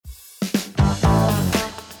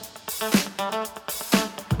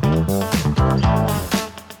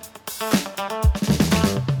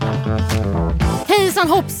Hejsan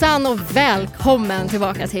hoppsan och välkommen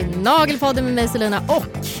tillbaka till Nagelpodden med mig Selina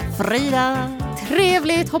och Frida.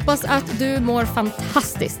 Trevligt, hoppas att du mår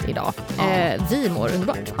fantastiskt idag. Vi mår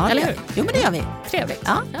underbart, Ja, eller hur? Jo, men det gör vi. Trevligt.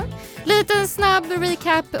 Ja. Liten snabb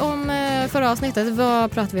recap om förra avsnittet.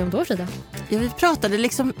 Vad pratade vi om då, Frida? Ja, vi pratade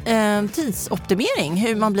liksom tidsoptimering,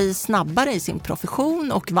 hur man blir snabbare i sin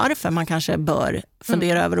profession och varför man kanske bör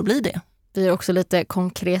fundera över att bli det. Vi har också lite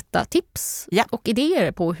konkreta tips och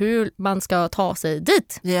idéer på hur man ska ta sig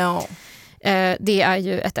dit. Ja. Det är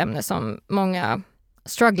ju ett ämne som många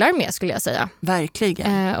strugglar med, skulle jag säga.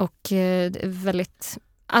 Verkligen. Och väldigt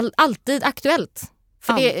alltid aktuellt.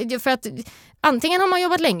 För att antingen har man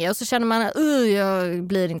jobbat länge och så känner man att jag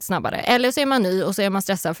blir inte snabbare. Eller så är man ny och så är man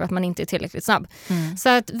stressad för att man inte är tillräckligt snabb. Så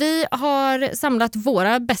att vi har samlat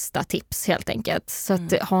våra bästa tips helt enkelt. Så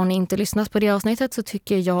att har ni inte lyssnat på det avsnittet så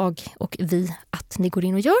tycker jag och vi att ni går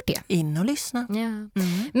in och gör det. In och lyssna. Ja.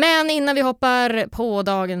 Men innan vi hoppar på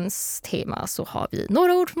dagens tema så har vi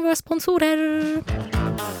några ord från våra sponsorer.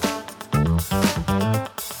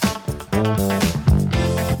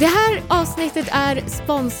 Det här avsnittet är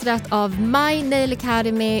sponsrat av My Nail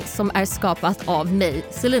Academy som är skapat av mig,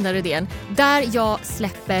 Selina Rydén, där jag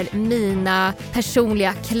släpper mina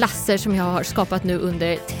personliga klasser som jag har skapat nu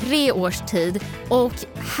under 3 års tid. Och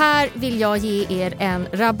här vill jag ge er en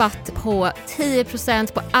rabatt på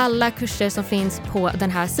 10% på alla kurser som finns på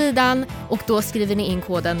den här sidan. Och då skriver ni in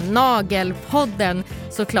koden NAGELPODDEN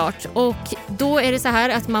såklart. Och då är det så här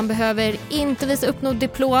att man behöver inte visa upp något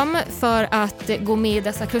diplom för att gå med i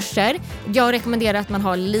dessa kurser. Jag rekommenderar att man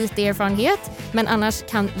har lite erfarenhet, men annars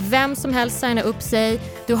kan vem som helst signa upp sig.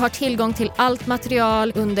 Du har tillgång till allt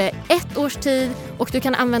material under 1 års tid och du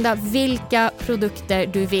kan använda vilka produkter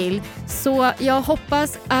du vill. Så jag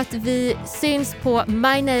hoppas att vi syns på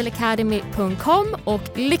mynailacademy.com och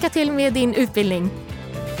lycka till med din utbildning.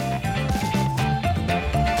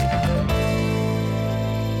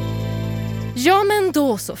 Ja, men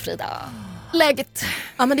då så, Frida. Läget?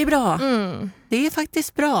 Ja, men det är bra. Det är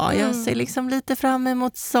faktiskt bra. Jag ser liksom lite fram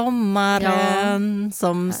emot sommaren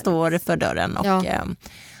som står för dörren. Och det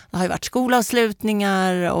har ju varit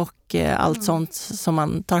skolavslutningar och allt sånt som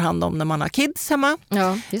man tar hand om när man har kids hemma.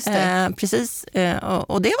 Ja, just det. Precis.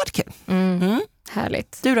 Och det har varit kul.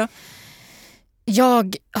 Härligt. Du då?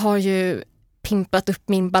 Jag har ju pimpat upp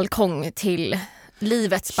min balkong till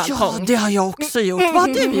livets balkong. Ja, det har jag också gjort. Vad har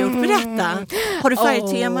du gjort? Berätta. Har du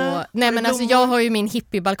färgtema? Nej, men alltså jag har ju min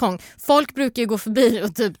hippiebalkong. Folk brukar ju gå förbi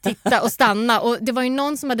och typ titta och stanna. Och det var ju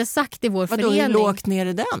någon som hade sagt i vår förening. Hur lågt ner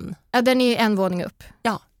är den? Ja, den är ju 1 våning upp.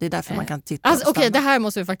 Ja, det är därför man kan titta alltså, och stanna. Okej, det här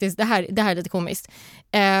måste vi faktiskt, det här är lite komiskt.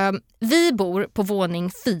 Vi bor på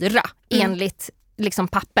våning 4 enligt liksom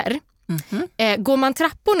papper. Går man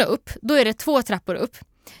trapporna upp, då är det 2 trappor upp.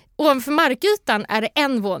 Ovanför markytan är det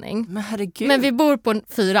 1 våning. Men herregud. Men vi bor på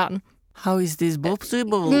 4. How is this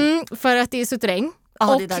possible? För att det är så terräng.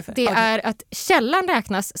 Ah, och det är att källan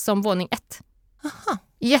räknas som våning 1. Aha.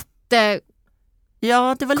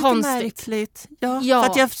 Ja, det var lite märkligt. Ja.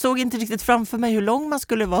 För att jag såg inte riktigt framför mig hur lång man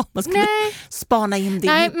skulle vara. Man skulle spana in det.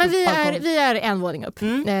 Nej, men vi är 1 våning upp.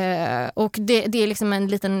 Och det är liksom en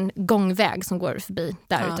liten gångväg som går förbi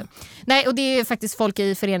där ute. Nej, och det är faktiskt folk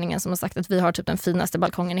i föreningen som har sagt att vi har typ den finaste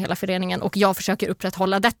balkongen i hela föreningen. Och jag försöker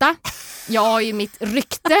upprätthålla detta. Jag har ju mitt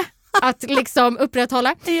rykte att liksom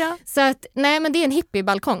upprätthålla. Ja. Så att, nej, men det är en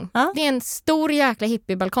hippiebalkong. Det är en stor jäkla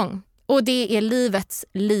hippiebalkong. Och det är livets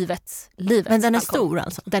Men den är balkong. stor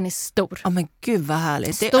alltså? Den är stor. Ja, men gud vad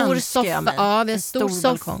härligt. Stor soffa. Ja, vi har stor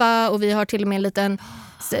soffa och vi har till och med en liten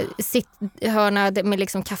hörna med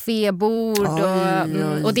liksom kafébord.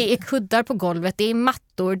 Och det är kuddar på golvet, det är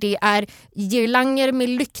mattor, det är girlanger med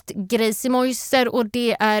lyktgrejsimojser och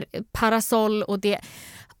det är parasoll och det...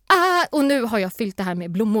 och nu har jag fyllt det här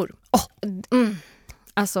med blommor.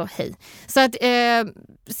 Alltså, hej. Så att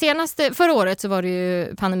förra året så var det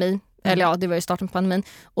ju pandemi. Eller ja, det var ju starten på pandemin.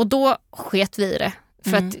 Och då sket vi i det.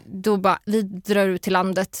 För att då bara, vi drar ut till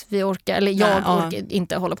landet. Vi orkar, eller jag orkar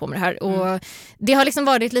inte hålla på med det här. Och det har liksom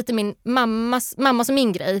varit lite min mammas och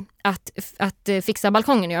min grej. Att fixa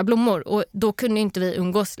balkongen och göra blommor. Och då kunde inte vi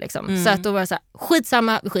umgås liksom. Så att då var det så här,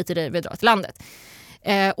 skitsamma, vi skiter i det, vi drar till landet.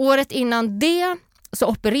 Året innan det så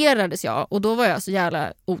opererades jag och då var jag så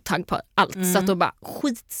jävla otagg på allt. Så att då bara,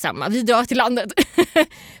 skitsamma, vi drar till landet.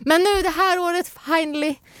 Men nu det här året,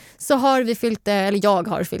 finally, så har vi fyllt det, eller jag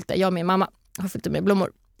har fyllt det, jag och min mamma har fyllt det med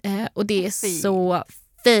blommor. Och det är så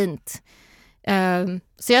fint.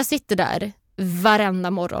 Så jag sitter där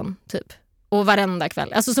varenda morgon typ Och varenda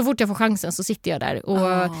kväll. Alltså så fort jag får chansen så sitter jag där.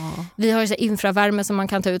 Och vi har ju så infravärme som man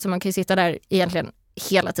kan ta ut, så man kan ju sitta där egentligen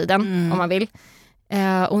hela tiden om man vill.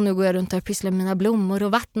 Och nu går jag runt och pysslar med mina blommor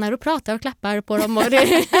och vattnar och pratar och klappar på dem. Och det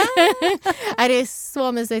är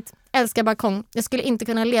så mysigt. Älskar balkong. Jag skulle inte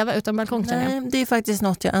kunna leva utan balkong. Nej, det är faktiskt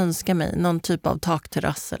något jag önskar mig. Någon typ av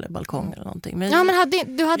takterrass eller balkong eller någonting. Men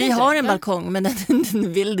vi har en balkong, men den är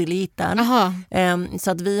väldigt liten.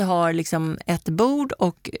 Så att vi har liksom ett bord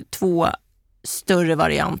och 2 större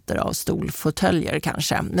varianter av stolfåtöljer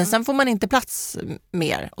kanske. Men sen får man inte plats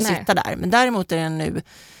mer att sitta där. Men däremot är den nu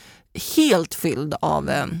helt fylld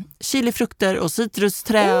av chilifrukter och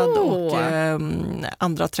citrusträd och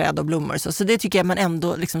andra träd och blommor. Så det tycker jag man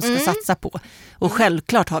ändå liksom ska satsa på. Och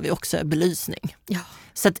självklart har vi också belysning. Ja.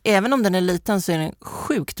 Så att även om den är liten så är den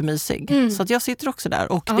sjukt mysig. Så att jag sitter också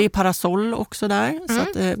där. Och det är parasoll också där. Så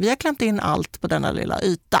att vi har klämt in allt på denna lilla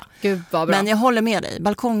yta. Gud, vad bra. Men jag håller med dig.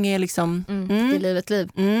 Balkong är liksom... Det är livet liv.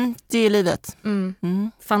 Det är livet.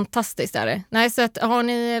 Fantastiskt är det. Nej, så att har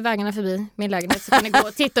ni vägarna förbi min lägenhet så kan ni gå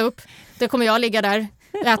och titta upp. Då kommer jag ligga där,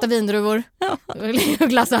 äta vindruvor och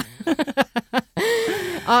glassa.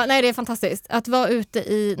 Nej, det är fantastiskt. Att vara ute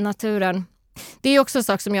i naturen. Det är också en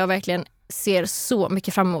sak som jag verkligen ser så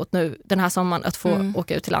mycket fram emot nu den här sommaren, att få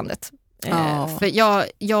åka ut till landet. För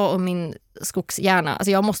jag och min skogshjärna,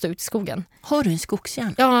 alltså jag måste ut i skogen. Har du en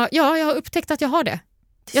skogshjärna? Ja, jag har upptäckt att jag har det.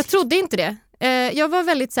 Jag trodde inte det. Jag var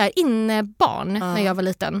väldigt så här innebarn när jag var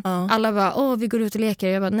liten. Alla bara, vi går ut och leker.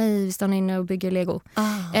 Jag bara, nej, vi stannar inne och bygger Lego.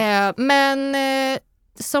 Men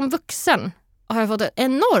som vuxen har jag fått ett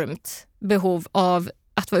enormt behov av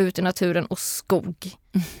att vara ute i naturen och skog.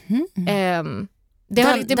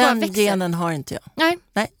 Den genen har inte jag.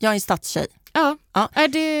 Nej, jag är en stadstjej. Ja.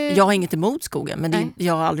 Jag har inget emot skogen, men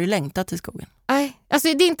jag har aldrig längtat till skogen. Nej,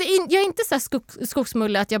 alltså det är inte jag är inte så här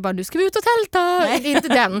skogsmulle att jag bara, du ska ut och tälta. Nej. Det är inte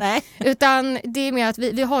den. Nej. Utan det är mer att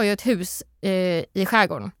vi har ju ett hus i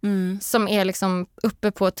skärgården som är liksom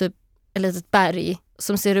uppe på typ ett litet berg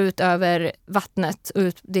som ser ut över vattnet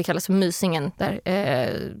och det kallas för Mysingen där.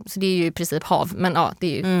 Så det är ju i princip hav, men det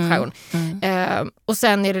är ju skärgården. Och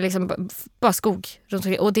sen är det liksom bara skog runt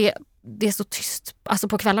omkring. Och det är så tyst alltså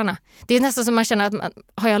på kvällarna. Det är nästan som man känner att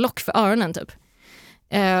har jag lock för öronen typ.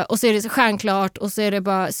 Och så är det så stjärnklart och så är det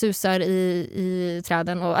bara susar i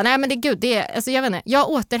träden. Och, nej men det är gud, alltså jag vet inte. Jag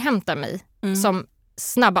återhämtar mig som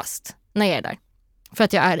snabbast när jag är där. För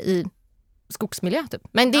att jag är i skogsmiljö typ.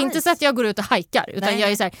 Men det är inte så att jag går ut och hajkar, utan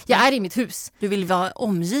jag är så här, jag är i mitt hus. Du vill vara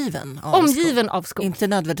omgiven av skog. Inte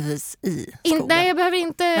nödvändigtvis i skogen. Nej, jag behöver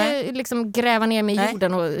inte liksom gräva ner mig i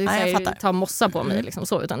jorden och ta mossa på mig liksom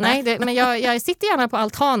så, utan men jag sitter gärna på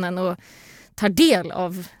altanen och tar del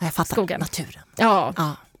av skogen. Naturen.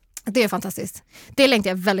 Ja. Det är fantastiskt. Det längtar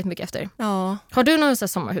jag väldigt mycket efter. Ja. Har du någon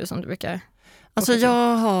sommarhus som du brukar? Alltså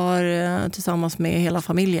jag har tillsammans med hela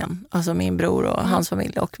familjen, alltså min bror och hans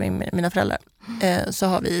familj och mina föräldrar, så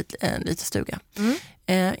har vi en liten stuga.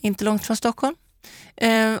 Inte långt från Stockholm.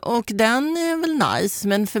 Och den är väl nice,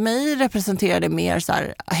 men för mig representerar det mer så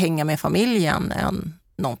här, hänga med familjen än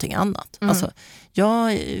någonting annat. Alltså,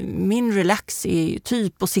 min relax är ju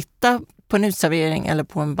typ att sitta på en utservering eller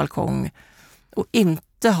på en balkong och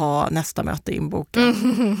inte ha nästa möte inbokat.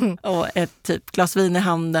 Och ett typ glas vin i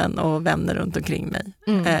handen och vänner runt omkring mig.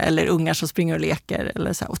 Eller ungar som springer och leker.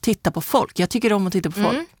 Eller så här. Och titta på folk. Jag tycker om att titta på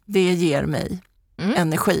folk. Det ger mig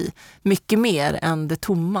energi. Mycket mer än det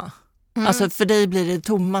tomma. Alltså för dig blir det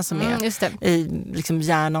tomma som är i liksom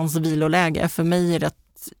hjärnans viloläge. För mig är det att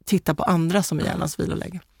titta på andra som är hjärnans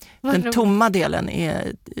viloläge. Den tomma delen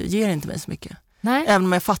ger inte mig så mycket. Nej. Även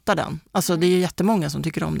om jag fattar den. Alltså det är ju jättemånga som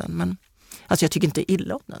tycker om den. Men alltså jag tycker inte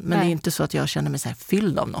illa om den. Men det är inte så att jag känner mig så här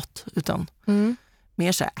fylld av något. Utan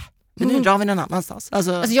mer så här, men nu drar vi någon annanstans.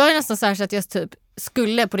 Alltså jag är nästan så här så att jag typ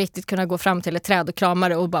skulle på riktigt kunna gå fram till ett träd och krama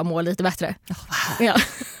det och bara må lite bättre. Jag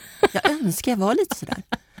önskar jag var lite sådär.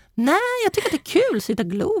 Nej, jag tycker att det är kul att sitta och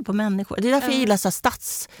glo på människor. Det är därför jag gillar så här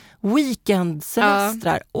stadsweekend,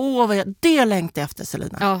 semestrar. Det längtar jag efter,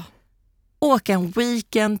 Selina. Ja. Åka en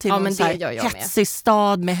weekend till en så här hetsig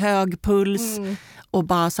stad med hög puls och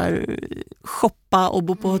bara så här shoppa och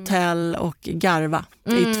bo på hotell och garva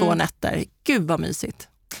i 2 nätter. Gud vad mysigt.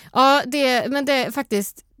 Ja, men det är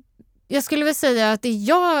faktiskt, jag skulle väl säga att det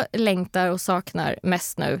jag längtar och saknar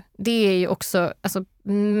mest nu, det är ju också alltså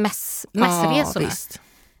mässresorna. Visst.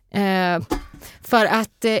 För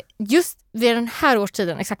att just vid den här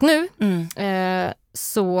årstiden, exakt nu,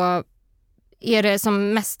 så är det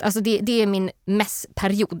som mest, alltså det är min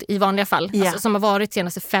mässperiod i vanliga fall, alltså, som har varit de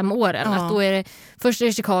senaste 5 åren. Att då är det, först är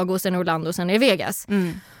det Chicago, sen Orlando, sen är det Vegas.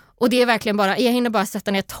 Och det är verkligen bara, jag hinner bara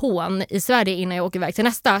sätta ner tån i Sverige innan jag åker iväg till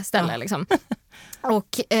nästa ställe. Liksom.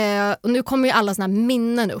 Och nu kommer ju alla såna här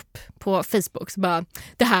minnen upp på Facebook. Så bara,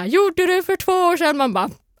 det här gjorde du för 2 år sedan. Man bara,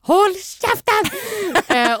 håll käften!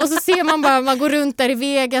 Och så ser man bara, man går runt där i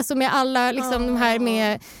Vegas och med alla liksom, de här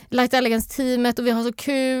med Light Elegance-teamet och vi har så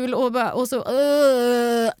kul och så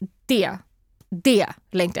det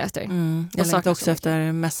längtar jag efter. Jag längtar också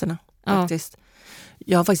efter mässorna faktiskt.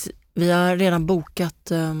 Vi har redan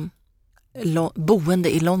bokat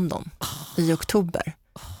boende i London i oktober.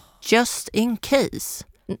 Just in case.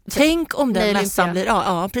 Tänk om den mässan blir...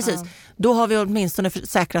 Ja, precis. Ja. Då har vi åtminstone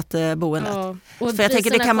säkrat boendet. Ja. För jag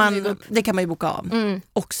tänker det kan man ju boka av.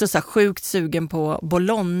 Också så här sjukt sugen på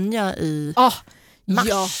Bologna i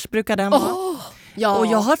mars brukar den vara. Ja. Och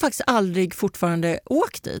jag har faktiskt aldrig fortfarande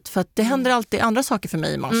åkt dit. För att det händer alltid andra saker för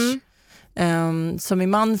mig i mars. Så min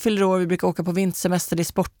man fyller år, vi brukar åka på vintersemester, det är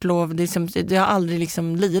sportlov, det har aldrig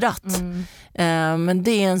liksom lirat. Men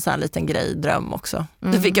det är en sån här liten dröm också.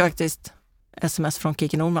 Det fick jag faktiskt sms från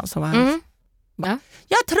Kiki Norman som var här. Ja.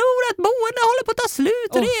 Jag tror att boende håller på att ta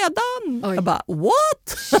slut redan. Jag bara,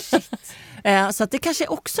 what? Så att det kanske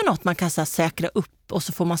är också något man kan så här, säkra upp och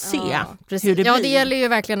så får man se hur det blir. Ja, det gäller ju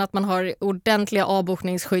verkligen att man har ordentliga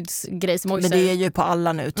avbokningsskyddsgrejer. Men det är ju på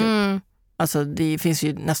alla nu typ. Alltså det finns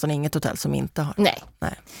ju nästan inget hotell som inte har. Nej.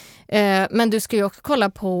 Men du ska ju också kolla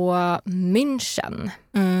på München.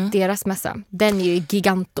 Deras mässa. Den är ju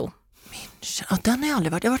giganto. München. Ja, den har jag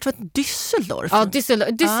aldrig varit. Jag har varit Düsseldorf. Ja,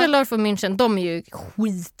 Düsseldorf och München, de är ju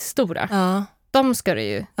skitstora. Ja. De ska du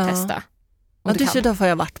ju testa. Ja, Düsseldorf har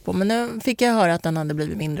jag varit på. Men nu fick jag höra att den hade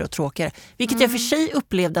blivit mindre och tråkigare. Vilket jag för sig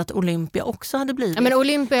upplevde att Olympia också hade blivit. Ja, men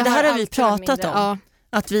Olympia det här har vi pratat om. Ja.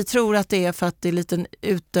 Att vi tror att det är för att det är lite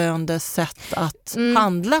utdöende sätt att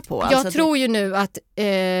handla på. Jag tror ju nu att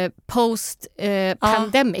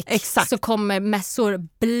post-pandemic så kommer mässor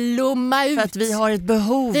blomma ut. För att vi har ett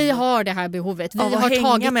behov. Vi har det här behovet. Vi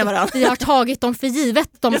har tagit dem för givet,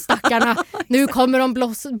 de stackarna. Nu kommer de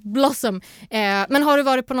blossom. Men har du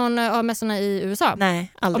varit på någon av mässorna i USA?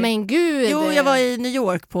 Nej, aldrig. Men gud. Jo, jag var i New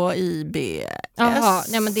York på IBS. Jaha,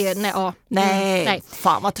 nej.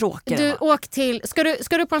 Fan vad tråkigt. Du åk till, ska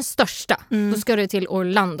du på den största, då ska du till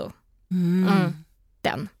Orlando.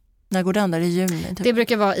 Den. När går den där i juni? Typ? Det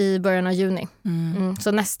brukar vara i början av juni.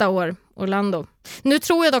 Så nästa år, Orlando. Nu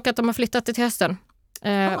tror jag dock att de har flyttat det till hösten.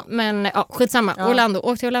 Men skitsamma. Orlando,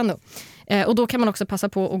 åk till Orlando. Och då kan man också passa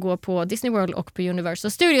på att gå på Disney World och på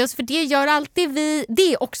Universal Studios. För det gör alltid vi.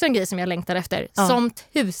 Det är också en grej som jag längtar efter. Som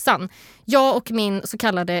tusan. Jag och min så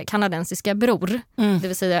kallade kanadensiska bror, det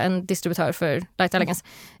vill säga en distributör för Light Elegance,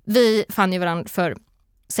 vi fann ju varandra för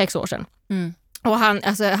 6 år sedan. Och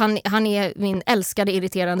han är min älskade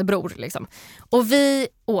irriterande bror liksom. Och vi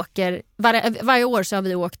åker varje år så har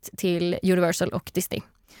vi åkt till Universal och Disney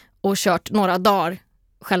och kört några dagar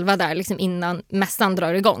själva där liksom innan mässan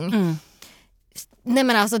drar igång. Nej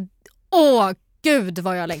men alltså, gud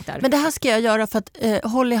vad jag längtar. Men det här ska jag göra för att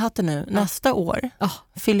håll i hatten nu. Nästa år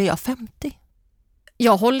fyller jag 50.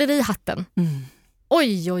 Jag håller i hatten.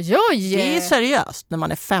 Oj. Det är seriöst när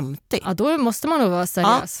man är 50. Ja, då måste man nog vara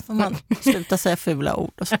seriös. Ja, man sluta säga fula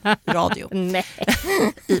ord och så, radio. Nej.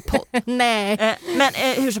 I podd. Nej. Men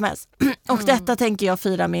hur som helst. Och detta tänker jag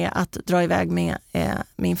fira med att dra iväg med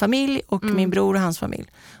min familj och min bror och hans familj.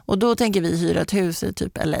 Och då tänker vi hyra ett hus i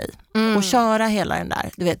typ LA. Och köra hela den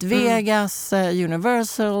där. Du vet, Vegas,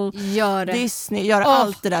 Universal, Disney. Göra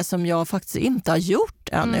allt det där som jag faktiskt inte har gjort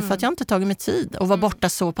ännu. För att jag inte tagit mig tid och var borta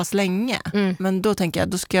så pass länge. Men då tänker jag,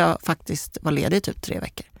 då ska jag faktiskt vara ledig i typ 3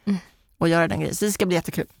 veckor. Och göra den grejen. Så det ska bli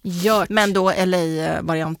jättekul. Men då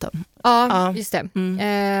LA-varianten. Ja, just det.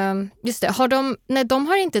 Just det. De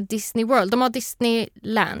har inte Disney World, de har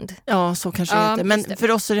Disneyland. Ja, så kanske det heter. Men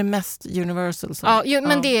för oss är det mest Universal.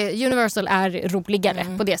 Men Universal är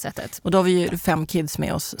roligare på det sättet. Och då har vi ju 5 kids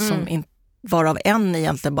med oss som varav en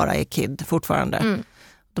egentligen bara är kid fortfarande.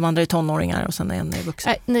 De andra är tonåringar och sen en är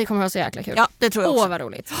vuxen. Ni kommer ha så jäkla kul. Ja, det tror jag också. Vad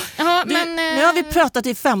roligt. Jaha, nu har vi pratat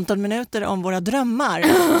i 15 minuter om våra drömmar.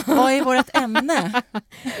 Vad är vårt ämne?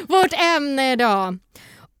 Vårt ämne då.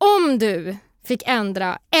 Om du fick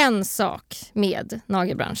ändra en sak med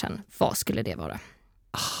nagelbranschen, vad skulle det vara?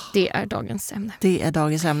 Det är dagens ämne. Det är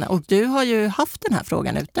dagens ämne. Och du har ju haft den här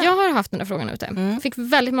frågan ute. Jag har haft den här frågan ute. Fick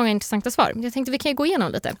väldigt många intressanta svar. Jag tänkte vi kan gå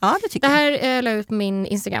igenom lite. Ja, det tycker jag. Det här la jag ut på min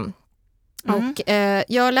Instagram. Och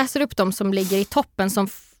jag läser upp dem som ligger i toppen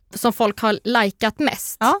som folk har likat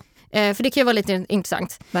mest. Ja. För det kan ju vara lite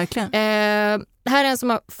intressant. Verkligen. Det här är en som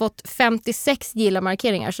har fått 56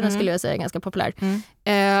 gilla-markeringar, så den skulle jag säga är ganska populär.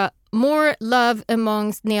 More love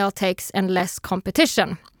amongst nail techs and less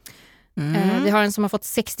competition. Vi har en som har fått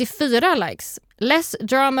 64 likes. Less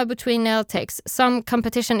drama between nail techs. Some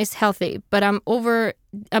competition is healthy, but I'm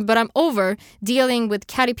over dealing with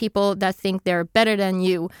catty people that think they're better than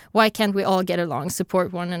you. Why can't we all get along,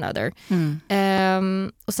 support one another?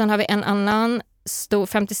 Och sen har vi en annan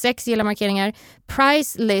 56 gillar markeringar.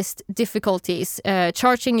 Price list difficulties.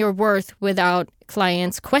 Charging your worth without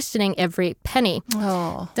clients questioning every penny.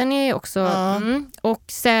 Den är också... Och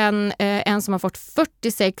sen en som har fått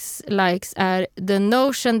 46 likes är the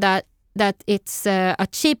notion that it's a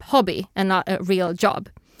cheap hobby and not a real job.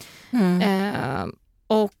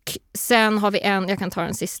 Och sen har vi en, jag kan ta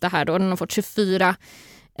den sista här då, den har fått 24.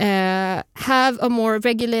 Have a more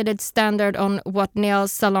regulated standard on what nail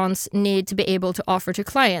salons need to be able to offer to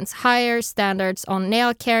clients. Higher standards on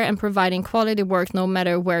nail care and providing quality work no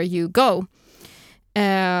matter where you go.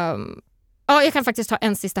 Jag kan faktiskt ta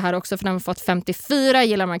en sista här också, för den har fått 54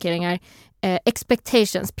 gillarmarkeringar.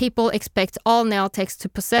 Expectations. People expect all nail techs to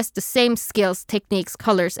possess the same skills, techniques,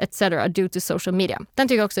 colors, etc. due to social media. Den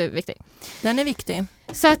tycker jag också är viktig. Den är viktig.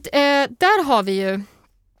 Så att där har vi ju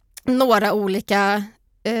några olika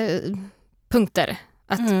punkter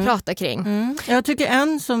att prata kring. Jag tycker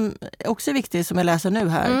en som också är viktig, som jag läser nu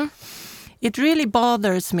här. It really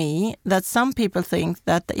bothers me that some people think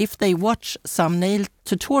that if they watch some nail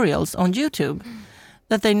tutorials on YouTube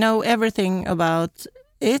that they know everything about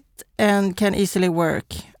it and can easily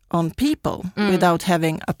work on people without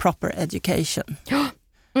having a proper education.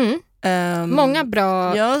 Många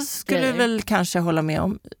bra Jag skulle grejer. Väl kanske hålla med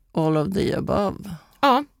om all of the above.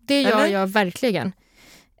 Ja, det gör jag verkligen.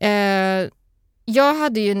 Jag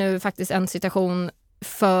hade ju nu faktiskt en situation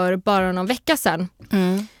för bara någon vecka sedan.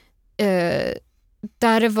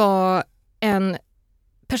 Där det var en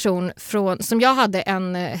person som jag hade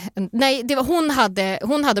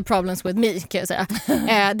hon hade problems with me, kan jag säga.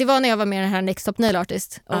 Det var när jag var med i den här Next Top Nail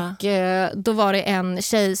Artist och då var det en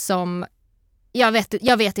tjej som jag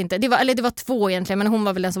vet inte, det var två egentligen, men hon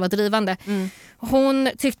var väl den som var drivande. Hon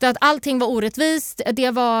tyckte att allting var orättvist.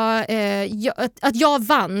 Det var att jag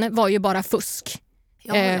vann var ju bara fusk.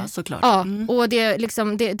 Ja, såklart. Ja, och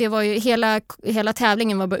det var ju hela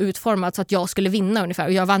tävlingen var bara utformad så att jag skulle vinna ungefär,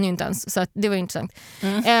 och jag vann ju inte ens, så att det var intressant.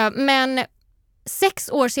 Men 6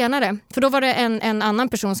 år senare, för då var det en annan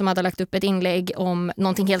person som hade lagt upp ett inlägg om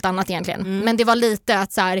någonting helt annat egentligen, men det var lite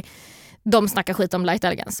att så här, de snackar skit om light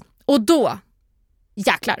elegance, och då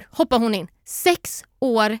jäklar, hoppar hon in 6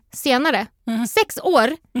 år senare. 6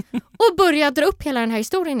 år och började dra upp hela den här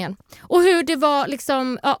historien igen. Och hur det var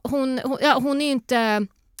liksom, hon är ju inte,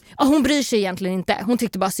 hon bryr sig egentligen inte. Hon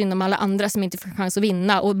tyckte bara synd om alla andra som inte fick chans att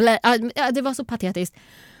vinna. Och det var så patetiskt.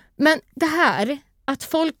 Men det här, att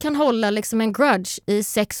folk kan hålla liksom en grudge i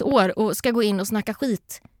 6 år och ska gå in och snacka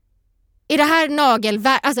skit. Är det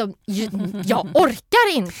här alltså jag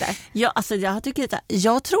orkar inte. Ja, alltså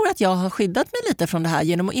jag tror att jag har skyddat mig lite från det här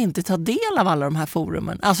genom att inte ta del av alla de här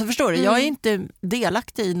forumen. Alltså förstår du, jag är inte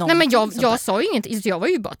delaktig i någonting. Nej, men jag sa ju inget, jag var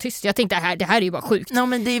ju bara tyst. Jag tänkte det här är ju bara sjukt. Nej,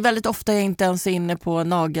 men det är väldigt ofta jag inte ens är inne på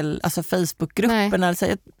alltså Facebookgruppen. Alltså,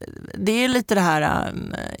 det är lite det här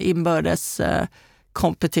inbördes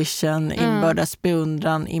competition, inbördes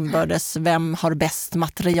beundran, inbördes vem har bäst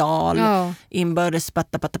material, inbördes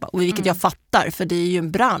vilket jag fattar, för det är ju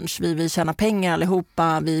en bransch, vi vill tjäna pengar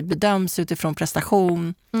allihopa, vi bedöms utifrån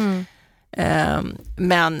prestation,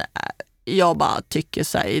 men jag bara tycker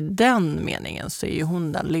så här, i den meningen så är ju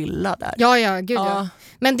hon den lilla där. Ja, gud ja.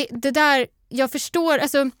 Men det där, jag förstår,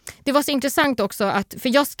 alltså det var så intressant också att, för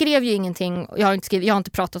jag skrev ju ingenting, jag har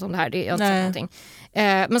inte pratat om det här, jag har inte sagt någonting.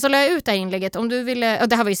 Men så la jag ut det här inlägget, om du ville, och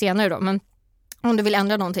det här var ju senare då, men om du vill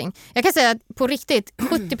ändra någonting. Jag kan säga att på riktigt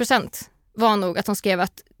 70% var nog att de skrev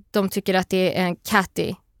att de tycker att det är en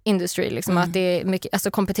catty industry, liksom att det är mycket,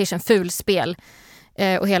 alltså competition, fulspel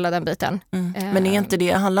och hela den biten. Men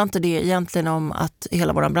handlar inte det egentligen om att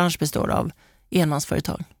hela vår bransch består av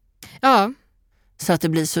enmansföretag? Ja. Så att det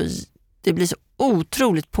blir så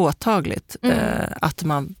otroligt påtagligt att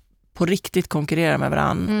man på riktigt konkurrerar med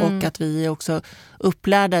varandra, och att vi är också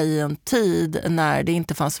upplärda i en tid när det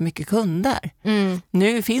inte fanns så mycket kunder.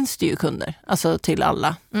 Nu finns det ju kunder, alltså till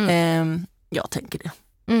alla. Jag tänker det.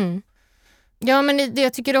 Ja, men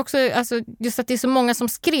jag tycker också, alltså, just att det är så många som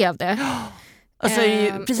skrev det. Alltså,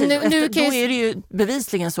 precis, då är det ju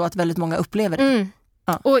bevisligen så att väldigt många upplever det.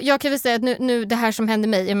 Ja. Och jag kan väl säga att nu det här som hände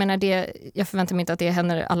mig, jag menar jag förväntar mig inte att det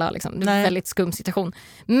händer alla liksom. Det är en väldigt skum situation.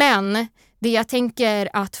 Men det jag tänker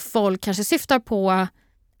att folk kanske syftar på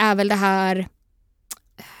är väl det här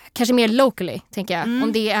kanske mer locally, tänker jag.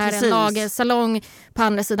 Om det är en nagelsalong på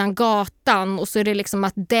andra sidan gatan och så är det liksom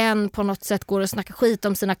att den på något sätt går och snackar skit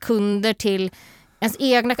om sina kunder till ens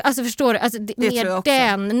egna, alltså förstår du, alltså mer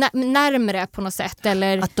den, närmare på något sätt,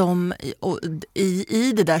 eller att de,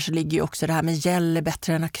 i det där så ligger ju också det här med gel är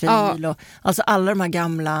bättre än akryl, och alltså alla de här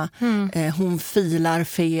gamla hon filar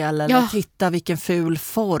fel, eller titta vilken ful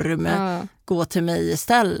form, gå till mig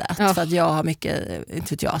istället för att jag har mycket,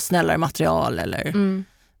 inte vet jag, snällare material, eller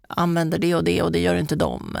använder det och det gör inte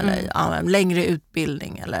de, eller längre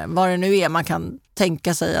utbildning, eller vad det nu är man kan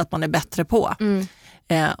tänka sig att man är bättre på.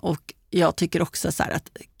 Och jag tycker också så här att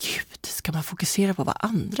gud, ska man fokusera på vad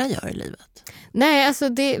andra gör i livet? Nej, alltså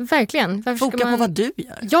det verkligen. Foka på vad du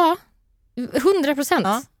gör. Ja,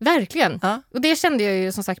 100%. Verkligen. Ja. Och det kände jag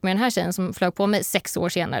ju som sagt med den här tjejen som flög på mig 6 år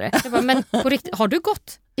senare. Jag bara, men på riktigt, har du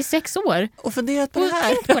gått i 6 år? Och funderat på det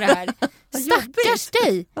här? Tänkt på det här. Stackars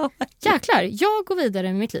dig. Jäklar, jag går vidare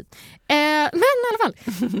med mitt liv. Men i alla fall,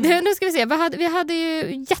 nu ska vi se. Vi hade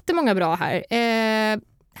ju jättemånga bra här.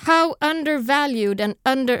 How undervalued and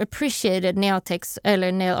underappreciated nail techs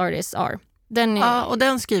eller nail artists are. Ja, och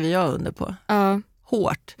den skriver jag under på.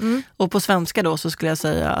 Hårt. Och på svenska då så skulle jag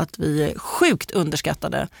säga att vi är sjukt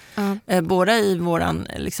underskattade. Både i våran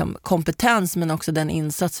liksom kompetens, men också den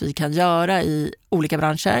insats vi kan göra i olika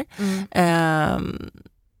branscher.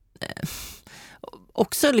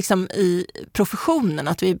 Också liksom i professionen,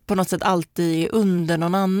 att vi på något sätt alltid är under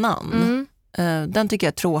någon annan. Den tycker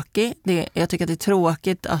jag är tråkig. Jag tycker att det är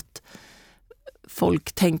tråkigt att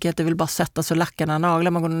folk tänker att det vill bara sätta sig och lacka några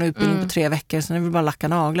naglar. Man går en utbildning på 3 veckor, så det vill bara lacka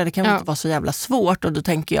naglar. Det kan väl inte vara så jävla svårt. Och då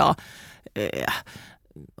tänker jag,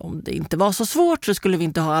 om det inte var så svårt så skulle vi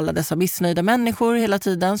inte ha alla dessa missnöjda människor hela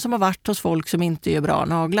tiden som har varit hos folk som inte gör bra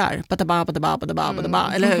naglar.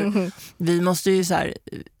 Eller hur? Vi måste ju så här,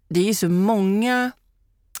 det är ju så många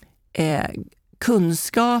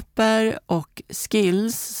kunskaper och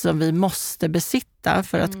skills som vi måste besitta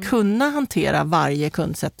för att kunna hantera varje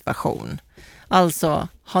kundsituation. Alltså,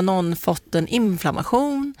 har någon fått en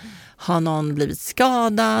inflammation? Har någon blivit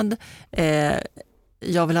skadad?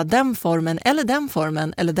 Jag vill ha den formen, eller den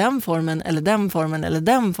formen, eller den formen, eller den formen, eller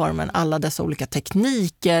den formen. Alla dessa olika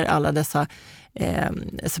tekniker, alla dessa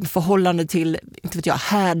förhållande till, inte vet jag,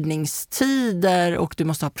 härdningstider, och du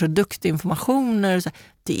måste ha produktinformationer.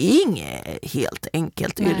 Det är inget helt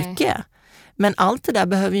enkelt yrke. Men allt det där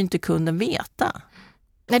behöver ju inte kunden veta.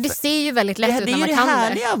 Nej, det ser ju väldigt lätt ut när man kan det. Det är ju det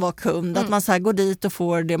härliga att vara kund, att man så här går dit och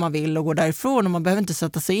får det man vill och går därifrån, och man behöver inte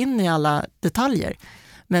sätta sig in i alla detaljer.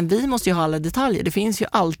 Men vi måste ju ha alla detaljer. Det finns ju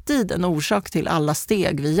alltid en orsak till alla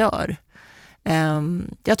steg vi gör.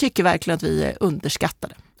 Jag tycker verkligen att vi är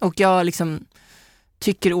underskattade. Och jag liksom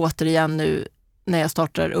tycker återigen nu när jag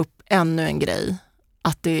startar upp ännu en grej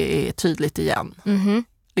att det är tydligt igen.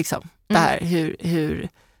 Liksom, det här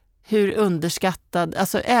hur underskattad,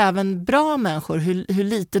 alltså även bra människor, hur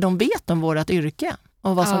lite de vet om vårt yrke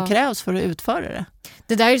och vad som krävs för att utföra det.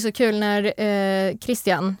 Det där är så kul när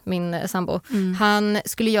Christian, min sambo, han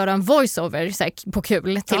skulle göra en voiceover på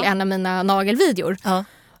kul till en av mina nagelvideor.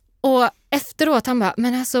 Och efteråt han bara,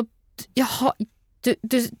 men alltså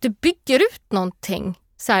du bygger ut någonting.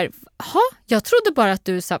 Så här, jag trodde bara att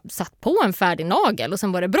du satt på en färdig nagel och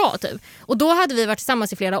sen var det bra typ. Och då hade vi varit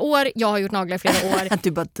tillsammans i flera år. Jag har gjort naglar i flera år.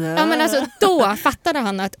 Du bara, ja, men alltså, då fattade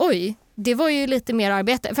han att oj, det var ju lite mer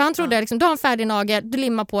arbete. För han trodde liksom, du har en färdig nagel, du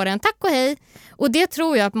limmar på den, tack och hej. Och det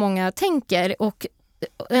tror jag att många tänker. Och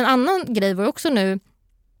en annan grej var också nu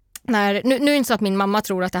nu är det inte så att min mamma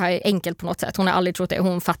tror att det här är enkelt på något sätt. Hon har aldrig trott det.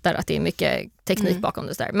 Hon fattar att det är mycket teknik bakom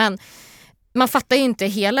det där. Men man fattar ju inte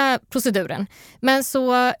hela proceduren. Men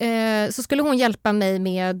så skulle hon hjälpa mig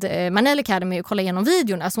med Manel Academy och kolla igenom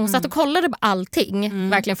videorna. Så hon satt och kollade på allting,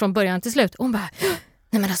 verkligen från början till slut. Och hon bara,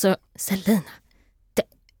 nej men alltså Selina,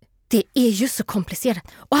 det är ju så komplicerat.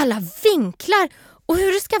 Och alla vinklar och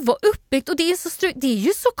hur det ska vara uppbyggt. Och det är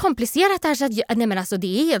ju så komplicerat här så att, nej men alltså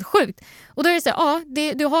det är helt sjukt. Och då är det så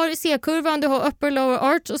här, du har C-kurvan, du har upper lower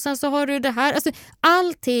arch och sen så har du det här. Alltså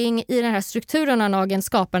allting i den här strukturen av nageln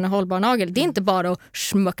skapar en hållbar nagel. Det är inte bara att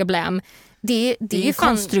smucka blam. Det är ju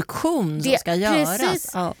konstruktion som ska göras.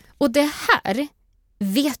 Precis. Ja. Och det här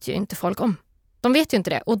vet ju inte folk om. De vet ju inte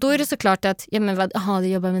det. Och då är det såklart att, ja men du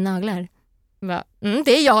jobbar med naglar.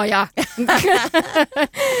 Det är jag, ja.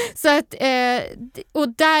 Så att, och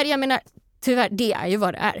där, jag menar, tyvärr, det är ju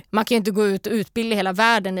vad det är. Man kan ju inte gå ut och utbilda hela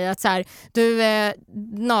världen i att så här,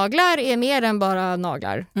 naglar är mer än bara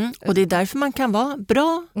naglar. Och det är därför man kan vara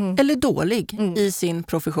bra eller dålig i sin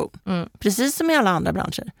profession. Precis som i alla andra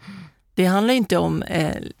branscher. Det handlar inte om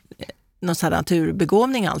någon sån här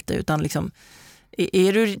naturbegåvning alltid, utan liksom,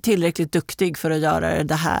 är du tillräckligt duktig för att göra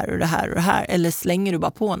det här och det här och det här, eller slänger du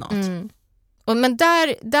bara på något? Men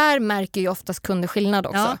där märker ju oftast kunder skillnad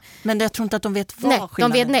också. Ja, men jag tror inte att de vet vad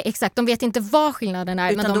skillnaden är. Exakt, de vet inte vad skillnaden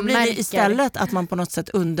är. Utan men då blir det istället att man på något sätt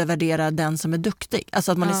undervärderar den som är duktig.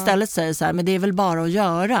 Alltså att man istället säger så här, men det är väl bara att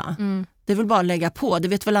göra. Det är väl bara att lägga på. Det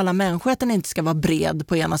vet väl alla människor att den inte ska vara bred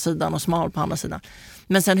på ena sidan och smal på andra sidan.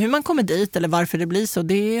 Men sen hur man kommer dit eller varför det blir så,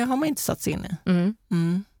 det har man inte satt sig in i.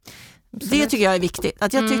 Det tycker jag är viktigt.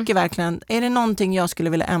 Att jag tycker verkligen, är det någonting jag skulle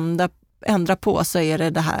vilja ändra på så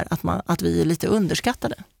är det här att vi är lite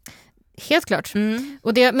underskattade. Helt klart.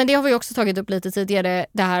 Men det har vi också tagit upp lite tidigare,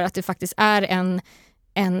 det här att det faktiskt är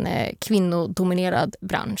en kvinnodominerad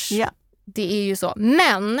bransch. Ja. Det är ju så.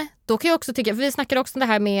 Men då kan jag också tycka, för vi snackade också om det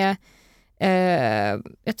här med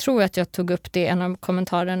jag tror att jag tog upp det i en av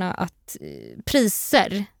kommentarerna, att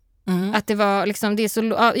priser. Att det var liksom, det är så,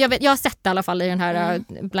 jag har sett det i alla fall i den här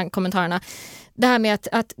bland kommentarerna. Det här med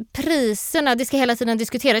att priserna, det ska hela tiden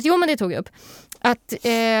diskuteras. Jo, men det tog jag upp. Att,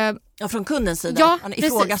 från kundens sida, han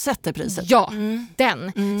ifrågasätter priset. Ja,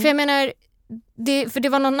 den. För jag menar, för det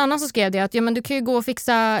var någon annan som skrev det, att ja, men du kan ju gå och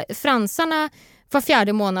fixa fransarna var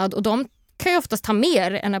 4:e månad och de kan ju oftast ta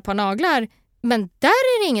mer än ett par naglar. Men där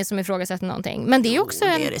är det ingen som ifrågasätter någonting. Men det är också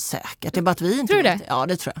det är det säkert. Det är bara att vi inte tror vet det. Ja,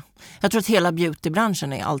 det tror jag. Jag tror att hela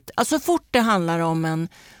beautybranschen är alltid... Alltså fort det handlar om en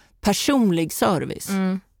personlig service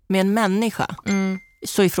med en människa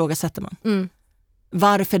så ifrågasätter man.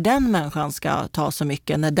 Varför den människan ska ta så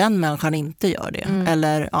mycket när den människan inte gör det.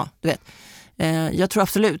 Eller, ja, du vet. Jag tror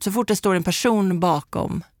absolut, så fort det står en person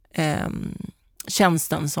bakom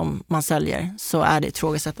tjänsten som man säljer så är det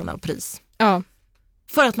ifrågasättande av pris. Ja.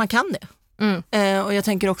 För att man kan det. Och jag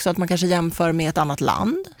tänker också att man kanske jämför med ett annat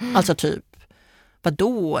land. Alltså typ,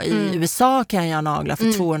 vadå? I USA kan jag göra naglar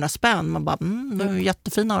för 200 spänn. Man bara, det är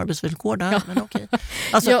jättefina arbetsvillkor där. Ja. Men okej.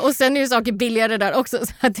 Alltså, ja, och sen är ju saker billigare där också.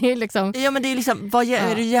 Så att det är liksom... Ja, men det är liksom, vad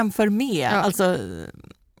är det jämför med? Ja. Alltså,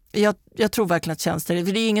 jag tror verkligen att tjänster...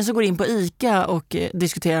 För det är ingen som går in på ICA och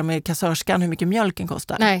diskuterar med kassörskan hur mycket mjölken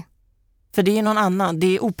kostar. Nej. För det är någon annan.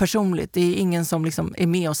 Det är opersonligt. Det är ingen som liksom är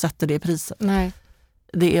med och sätter det priset. Nej.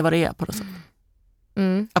 Det är vad det är på något sätt.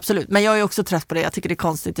 Absolut. Men jag är också trött på det. Jag tycker det är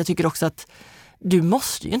konstigt. Jag tycker också att du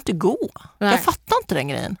måste ju inte gå. Nej. Jag fattar inte den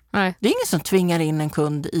grejen. Nej. Det är ingen som tvingar in en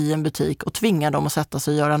kund i en butik och tvingar dem att sätta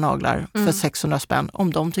sig och göra naglar för 600 spänn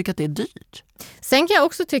om de tycker att det är dyrt. Sen kan jag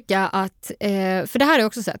också tycka att, för det här har jag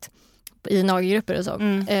också sett i nagelgrupper och så.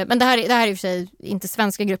 Men det här är i och för sig inte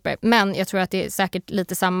svenska grupper, men jag tror att det är säkert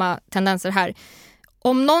lite samma tendenser här.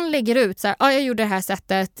 Om någon lägger ut så här, jag gjorde det här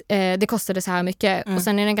sättet, det kostade så här mycket och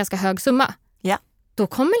sen är det en ganska hög summa. Ja. Då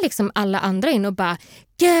kommer liksom alla andra in och bara,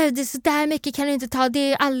 gud, det är så där mycket kan du inte ta,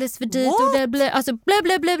 det är alldeles för dyrt och det blir, alltså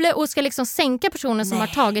blä, och ska liksom sänka personen som har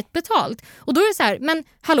tagit betalt. Och då är det så här, men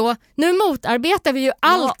hallå, nu motarbetar vi ju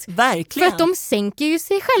allt. Verkligen. För att de sänker ju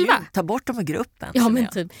sig själva. Gud, ta bort dem i gruppen. Ja, men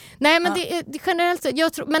typ. Nej, men det är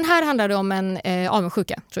generellt, men här handlar det om en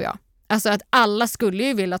avundsjuka, tror jag. Alltså att alla skulle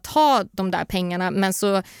ju vilja ta de där pengarna, men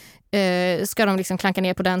så ska de liksom klanka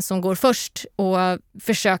ner på den som går först och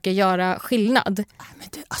försöker göra skillnad.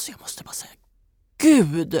 Men alltså jag måste bara säga,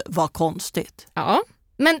 gud vad konstigt. Ja,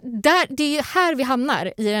 men det är ju här vi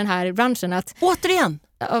hamnar i den här branschen. Att, återigen,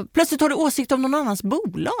 plötsligt har du åsikt om någon annans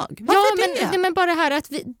bolag. Varför det? Men bara det här att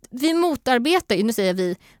vi motarbetar ju, nu säger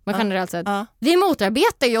vi, man kan det alltså vi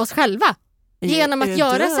motarbetar ju oss själva. Genom att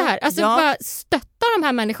göra så här. Alltså bara stötta de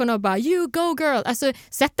här människorna och bara you go girl. Alltså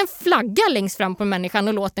sätt en flagga längst fram på människan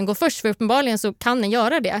och låt den gå först. För uppenbarligen så kan den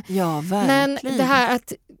göra det. Ja, verkligen. Men det här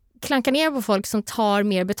att klanka ner på folk som tar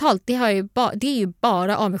mer betalt, det är ju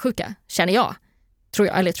bara avundsjuka, känner jag. Tror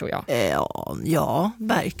jag. Ja,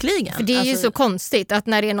 verkligen. För det är ju så konstigt att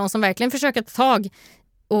när det är någon som verkligen försöker ta tag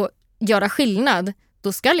och göra skillnad,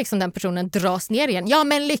 då ska liksom den personen dras ner igen. Ja,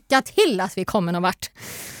 men lycka till att vi kommer någon vart.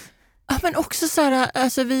 Ja, men också så här,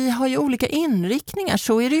 alltså vi har ju olika inriktningar.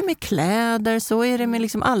 Så är det ju med kläder, så är det med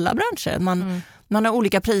liksom alla branscher. Man har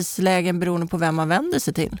olika prislägen beroende på vem man vänder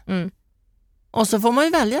sig till. Och så får man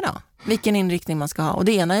ju välja då, vilken inriktning man ska ha. Och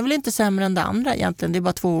det ena är väl inte sämre än det andra egentligen. Det är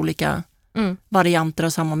bara två olika varianter av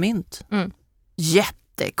samma mynt.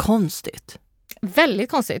 Jättekonstigt.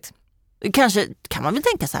 Väldigt konstigt. Kanske kan man väl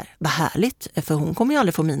tänka så här, vad härligt, för hon kommer ju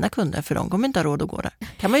aldrig få mina kunder, för de kommer inte ha råd att gå där.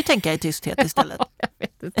 Kan man ju tänka i tysthet istället.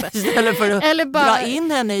 Istället för att dra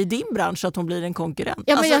in henne i din bransch så att hon blir en konkurrent.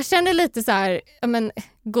 Ja, men jag känner lite så här,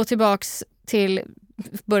 gå tillbaks till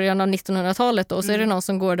början av 1900-talet då, så är det någon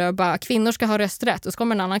som går där och bara, kvinnor ska ha rösträtt, och så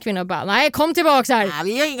kommer en annan kvinna och bara, nej, kom tillbaks här. Nej,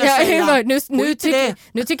 vi har inga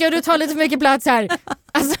nu tycker jag du tar lite för mycket plats här.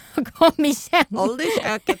 Alltså, kom igen. Håll dig i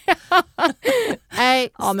köket. Nej,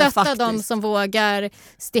 stötta dem som vågar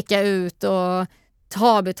sticka ut och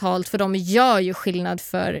ta betalt, för de gör ju skillnad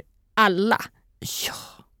för alla. Ja.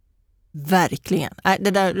 Verkligen.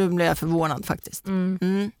 Det där blev jag förvånad faktiskt.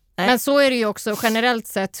 Men så är det ju också generellt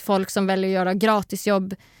sett folk som väljer att göra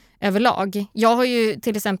gratisjobb överlag. Jag har ju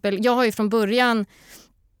till exempel, från början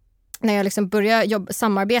när jag liksom började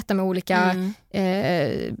samarbeta med olika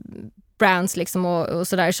brands liksom och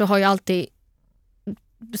sådär, så har jag alltid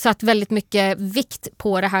satt väldigt mycket vikt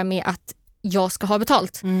på det här med att jag ska ha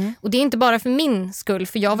betalt. Och det är inte bara för min skull,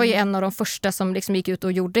 för jag var ju en av de första som liksom gick ut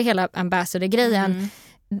och gjorde hela ambassador-grejen.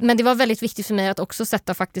 Men det var väldigt viktigt för mig att också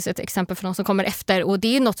sätta faktiskt ett exempel för de som kommer efter. Och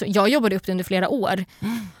det är något jag jobbade upp det under flera år.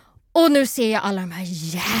 Och nu ser jag alla de här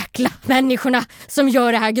jäkla människorna som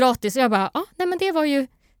gör det här gratis. Och jag bara, nej men det var ju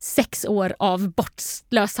 6 år av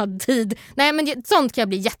bortslösad tid. Nej men sånt kan jag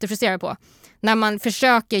bli jättefrustrerad på. När man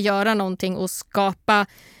försöker göra någonting och skapa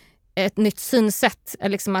ett nytt synsätt.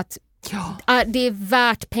 Liksom att det är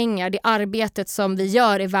värt pengar. Det arbetet som vi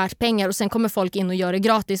gör är värt pengar. Och sen kommer folk in och gör det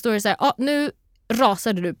gratis. Då är det så här, nu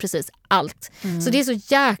rasade du precis allt. Så det är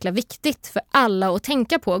så jäkla viktigt för alla att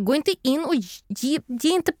tänka på. Gå inte in och ge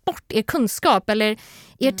inte bort er kunskap eller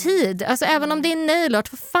er tid. Alltså även om det är nail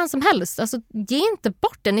art, vad fan som helst. Alltså ge inte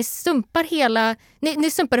bort det. Ni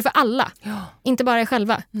sumpar det för alla. Inte bara er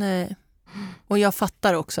själva. Nej. Och jag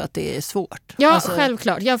fattar också att det är svårt. Ja, alltså,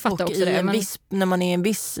 självklart. Jag fattar också det. När man är i en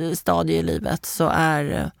viss stadie i livet så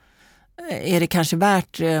är det kanske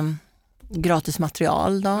värt gratis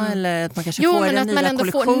material då, eller att man kanske får den nya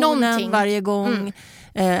kollektionen varje gång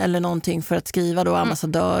eller någonting för att skriva då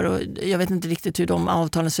ambassadör, och jag vet inte riktigt hur de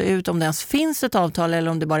avtalen ser ut, om det ens finns ett avtal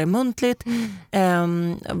eller om det bara är muntligt.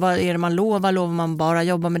 Vad är det man lovar man bara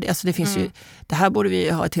jobba med det? Alltså det finns ju, det här borde vi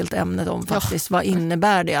ha ett helt ämne om faktiskt. Vad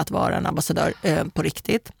innebär det att vara en ambassadör på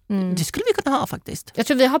riktigt? Det skulle vi kunna ha faktiskt. Jag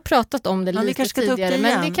tror vi har pratat om det lite vi kanske tidigare. Ska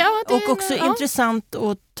ta upp det igen. Och också intressant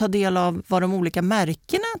att ta del av vad de olika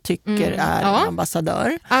märkena tycker är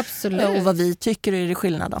ambassadör. Absolut. Och vad vi tycker är det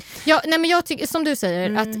skillnad då. Ja, nej men jag tycker, som du säger,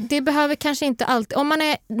 att det behöver kanske inte alltid, om man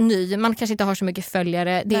är ny, man kanske inte har så mycket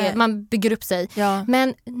följare, man bygger upp sig. Ja.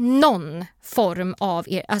 Men någon form av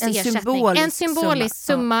ersättning. En symbolisk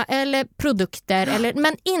summa eller produkter. Eller,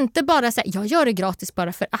 men inte bara säga, jag gör det gratis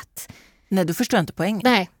bara för att. Nej, du förstår inte poängen.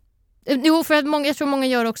 Nej. Jo, för att jag tror många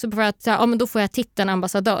gör också för att men då får jag titeln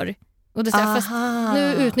ambassadör. Och det säger, fast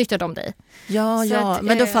nu utnyttjar de dig. Ja,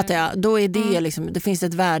 men då fattar jag. Då är det liksom, det finns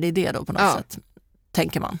ett värde i det då på något sätt.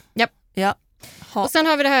 Tänker man. Yep. Ja. Och sen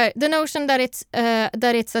har vi det här, the notion that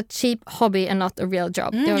it's a cheap hobby and not a real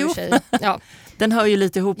job. Det har Den hör ju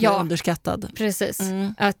lite ihop med underskattad. Precis.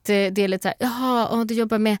 Att det är lite så här, du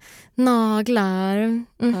jobbar med naglar.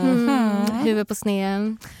 Huvud på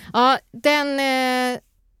sned. Ja, den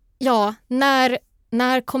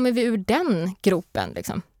när kommer vi ur den gropen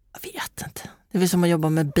liksom? Jag vet inte. Det är väl som att jobba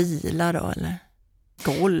med bilar då, eller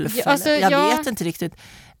golf. Ja, alltså, jag vet inte riktigt.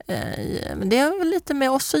 Men det har väl lite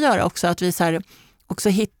med oss att göra också. Att vi så här, också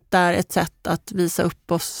hittar ett sätt att visa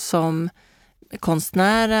upp oss som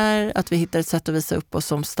konstnärer. Att vi hittar ett sätt att visa upp oss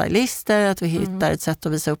som stylister. Att vi hittar ett sätt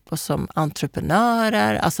att visa upp oss som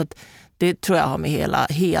entreprenörer. Alltså att det tror jag har med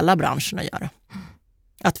hela branschen att göra.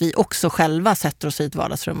 Att vi också själva sätter oss i ett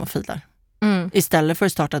vardagsrum och filar. Istället för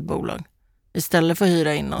att starta ett bolag. Istället för att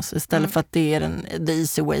hyra in oss. Istället för att det är the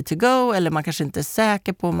easy way to go. Eller man kanske inte är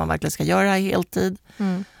säker på om man verkligen ska göra det här heltid.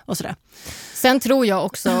 Och sådär. Sen tror jag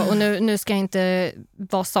också, och nu ska jag inte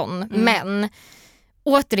vara sån. Men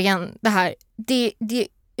återigen, det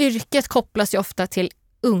yrket kopplas ju ofta till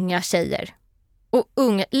unga tjejer. Och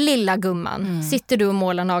lilla gumman, sitter du och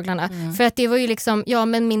målar naglarna? För att det var ju liksom,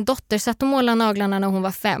 men min dotter satt och målade naglarna när hon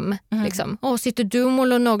var 5. Liksom. Sitter du och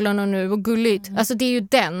målar naglarna nu? Vad gulligt. Alltså det är ju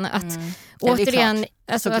den, att återigen,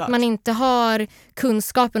 att man inte har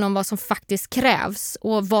kunskapen om vad som faktiskt krävs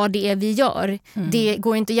och vad det är vi gör. Det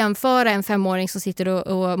går inte att jämföra en 5-åring som sitter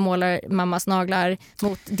och målar mammas naglar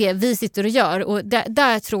mot det vi sitter och gör. Och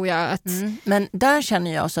där tror jag att... Men där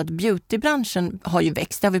känner jag så att beautybranschen har ju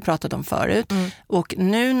växt, det har vi pratat om förut. Och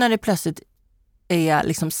nu när det plötsligt är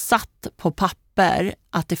liksom satt på papper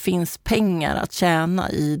att det finns pengar att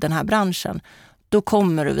tjäna i den här branschen, då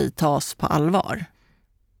kommer vi tas på allvar.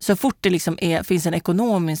 Så fort det liksom finns en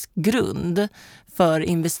ekonomisk grund för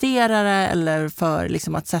investerare eller för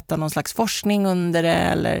liksom att sätta någon slags forskning under det,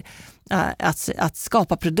 eller att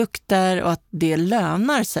skapa produkter och att det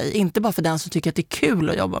lönar sig, inte bara för den som tycker att det är kul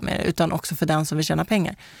att jobba med det utan också för den som vill tjäna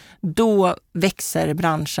pengar, då växer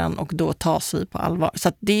branschen och då tas vi på allvar. Så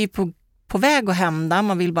att det är på väg att hända.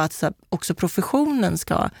 Man vill bara att också professionen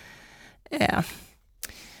ska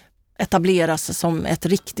etableras som ett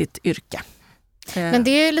riktigt yrke. Men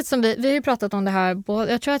det är lite som vi har ju pratat om det här,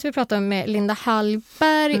 jag tror att vi pratade med Linda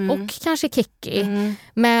Hallberg och kanske Kiki,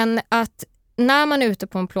 men att när man är ute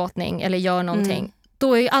på en plåtning eller gör någonting,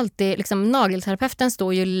 då är ju alltid liksom, nagelterapeuten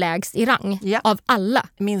står ju lägst i rang av alla.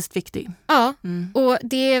 Minst viktig. Ja, och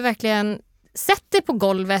det är verkligen, sätt dig på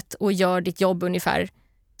golvet och gör ditt jobb ungefär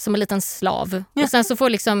som en liten slav. Och sen så får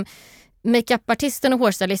liksom makeup-artisten och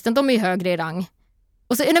hårstylisten, de är ju högre i rang.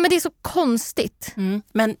 Och så, nej, men det är så konstigt.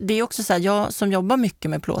 Men det är också så här, jag som jobbar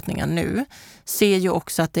mycket med plåtningar nu ser ju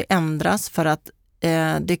också att det ändras för att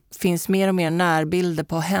det finns mer och mer närbilder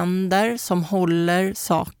på händer som håller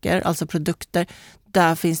saker, alltså produkter.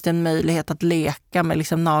 Där finns det en möjlighet att leka med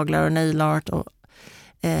liksom naglar och nail art och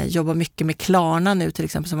jobba mycket med Klarna nu till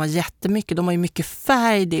exempel som har jättemycket. De har ju mycket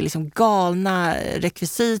färg, det är liksom galna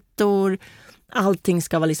rekvisitor. Allting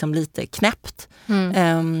ska vara liksom lite knäppt.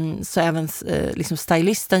 Så även liksom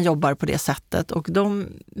stylisten jobbar på det sättet och de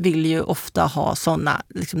vill ju ofta ha sådana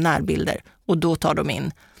liksom närbilder och då tar de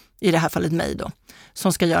in, i det här fallet mig då,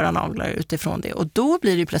 som ska göra naglar utifrån det och då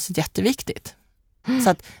blir det ju plötsligt jätteviktigt. Så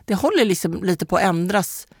att det håller liksom lite på att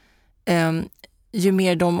ändras ju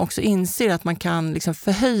mer de också inser att man kan liksom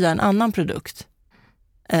förhöja en annan produkt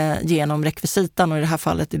genom rekvisitan och i det här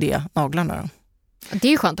fallet är det naglarna då. Det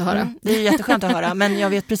är ju skönt att höra. Det är jätteskönt att höra, men jag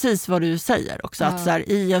vet precis vad du säger också. Att så här,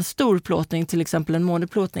 i en stor plåtning, till exempel en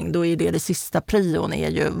modeplåtning, då är det sista prion är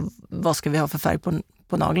ju vad ska vi ha för färg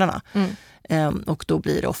på naglarna. Och då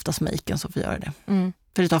blir det oftast maken som får göra det.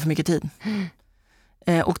 För det tar för mycket tid.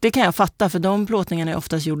 Och det kan jag fatta, för de plåtningarna är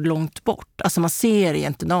oftast gjord långt bort. Alltså man ser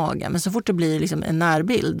inte nageln, men så fort det blir liksom en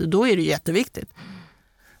närbild, då är det jätteviktigt.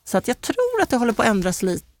 Så att jag tror att det håller på att ändras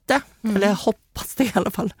lite. Eller jag hoppas det i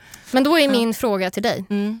alla fall. Men då är min fråga till dig.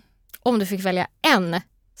 Om du fick välja en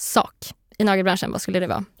sak i nagelbranschen, vad skulle det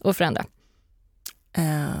vara att förändra?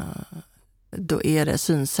 Då är det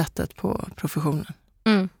synsättet på professionen.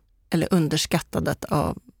 Eller underskattandet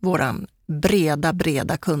av våran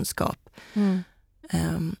breda kunskap.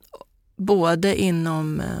 Både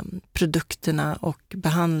inom produkterna och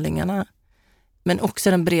behandlingarna. Men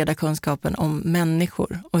också den breda kunskapen om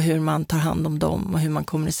människor och hur man tar hand om dem och hur man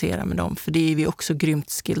kommunicerar med dem. För det är vi också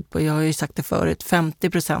grymt skilled på. Jag har ju sagt det förut,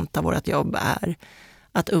 50% av vårt jobb är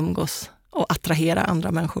att umgås och attrahera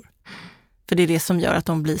andra människor. För det är det som gör att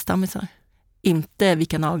de blir stammisar. Inte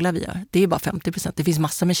vilka naglar vi gör. Det är bara 50%. Det finns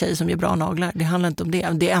massor med tjejer som gör bra naglar. Det handlar inte om det.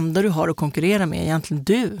 Det enda du har att konkurrera med är egentligen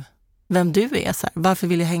du. Vem du är. Så här. Varför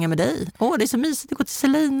vill jag hänga med dig? Det är så mysigt att gå till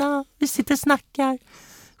Selina. Vi sitter och snackar.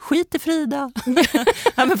 Skit i Frida.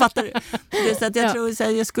 Ja, men fattar du? Det är så att jag tror så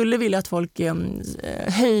här, jag skulle vilja att folk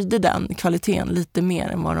höjde den kvaliteten lite mer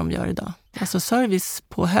än vad de gör idag. Alltså service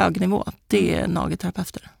på hög nivå, det är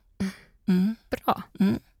nagelterapeuter. Bra.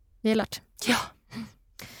 Gillar det. Ja.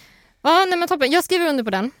 Ja, nej men toppen. Jag skriver under på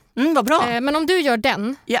den. Vad bra. Men om du gör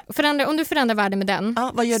den, om du förändrar världen med den,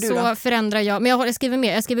 vad gör du så då? Förändrar jag. Men jag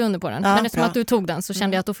skriver under på den. Men eftersom att du tog den så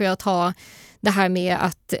kände jag att då får jag ta det här med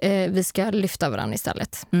att vi ska lyfta varandra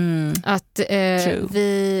istället. Att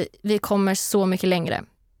vi kommer så mycket längre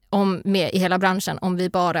med i hela branschen om vi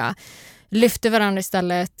bara lyfter varandra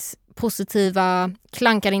istället. Positiva,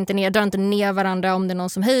 klankar inte ner, drar inte ner varandra om det är någon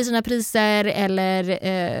som höjer sina priser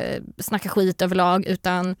eller snackar skit överlag,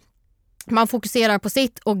 utan man fokuserar på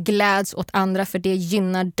sitt och gläds åt andra, för det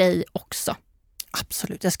gynnar dig också.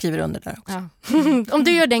 Absolut, jag skriver under där också. Om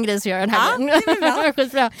du gör den grejen så gör jag den här. Det är bra.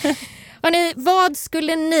 Skitbra. Hörrni, vad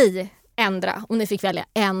skulle ni ändra om ni fick välja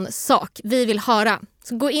en sak? Vi vill höra.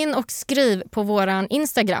 Så gå in och skriv på våran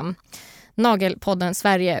Instagram. Nagelpodden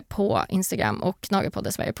Sverige på Instagram och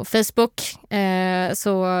Nagelpodden Sverige på Facebook.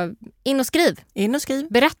 Så in och skriv.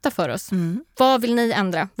 Berätta för oss. Vad vill ni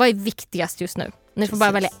ändra? Vad är viktigast just nu? Ni får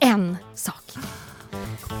bara välja en sak.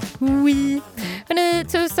 Hörrni,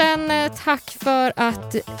 tusen tack för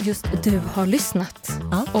att just du har lyssnat.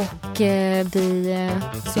 Och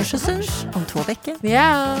vi syns om 2 veckor.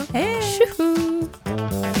 Ja. Hej!